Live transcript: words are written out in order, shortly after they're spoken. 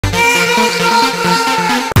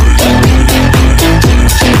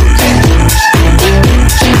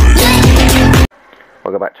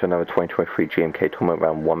Welcome back to another 2023 GMK tournament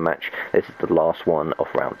round 1 match. This is the last one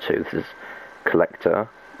of round 2. This is Kollector,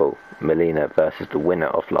 Mileena versus the winner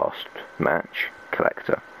of last match,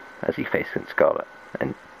 Kollector, as he faced against Scarlet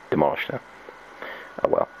and demolished her. Oh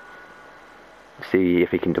well. See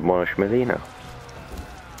if he can demolish Mileena.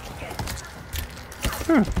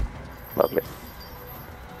 Lovely.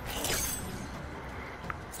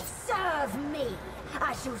 Serve me!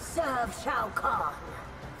 I shall serve Shao Kahn!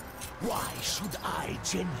 Why should I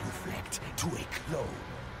genuflect to a clone?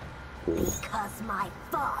 Because my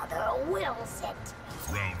father wills it!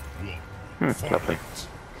 Lovely.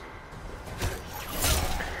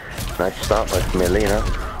 Nice start with Mileena.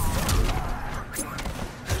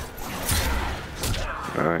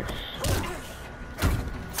 Nice.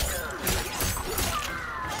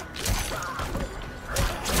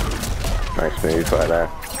 Nice move right there.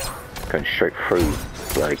 Going straight through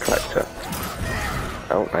bloody Kollector.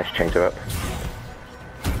 Oh, nice change her up.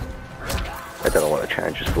 I don't know what the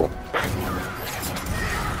challenge is for.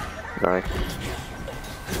 Nice.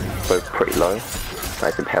 Both pretty low.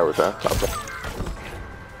 Nice impales her. Lovely.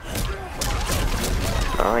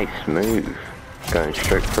 Nice move. Going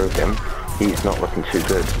straight through him. He's not looking too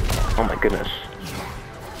good. Oh my goodness.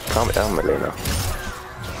 Calm it down, Mileena.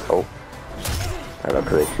 Oh. And look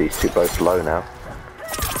at this, these two both low now.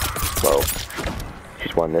 Well,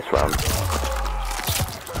 she's won this round.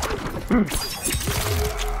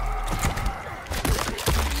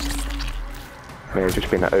 May have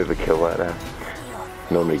just been that overkill right there.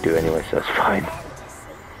 Normally do anyway, so that's fine.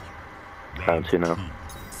 Round 2 now.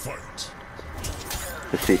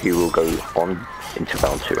 Let's see who will go on into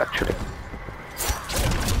round 2 actually.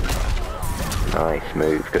 Nice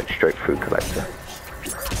move, going straight through Kollector.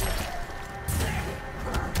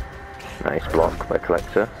 Nice block by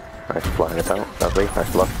Kollector. Nice flying about, lovely.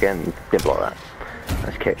 Nice block again, didn't block that.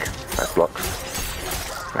 Nice kick, nice block.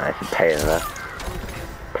 Nice pay in there.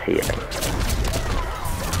 Peeling.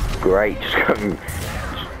 Great, just going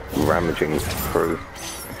ramaging through.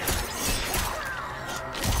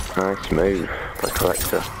 Nice move by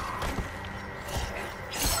Kollector.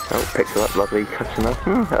 Oh, picks her up, lovely, cuts her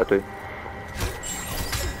up. That'll do.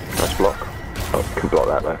 Nice block. Oh, can block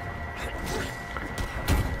that though.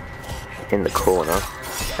 In the corner.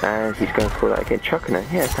 And he's going for that again, chucking it.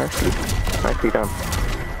 Yeah, nicely done.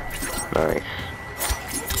 Nice.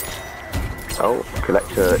 Oh,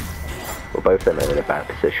 Kollector. Well, both of them are in a bad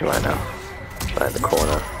position right now. Right in the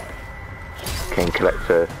corner. Can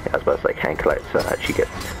Kollector, I was about to say, can Kollector actually get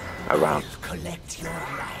around?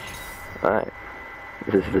 Alright.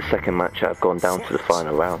 This is the second match I've gone down to the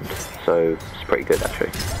final round, so it's pretty good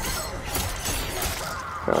actually.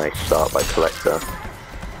 Nice start by Kollector.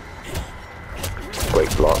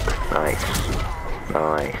 Great block. Nice.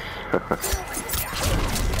 Nice.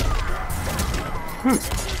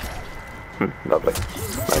 Lovely.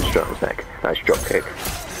 Nice drop his neck. Nice drop kick.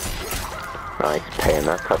 Nice. Paying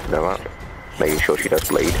her, cutting her up. Making sure she does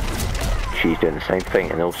bleed. She's doing the same thing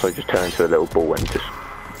and also just turning into a little ball and just...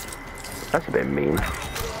 That's a bit mean.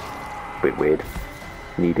 A bit weird.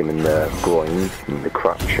 Need him in the groin, in the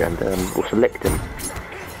crutch, and also licked him.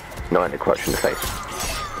 Not in the crutch, in the face.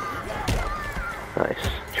 Nice.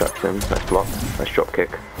 Chucks him. Nice block. Nice drop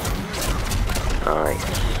kick.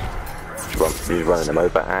 Nice. He's running him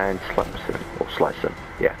over and slaps him. Or slice him.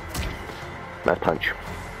 Yeah. Nice punch.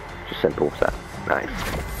 Just simple as that. Nice.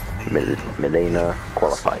 Mileena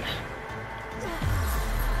qualifies.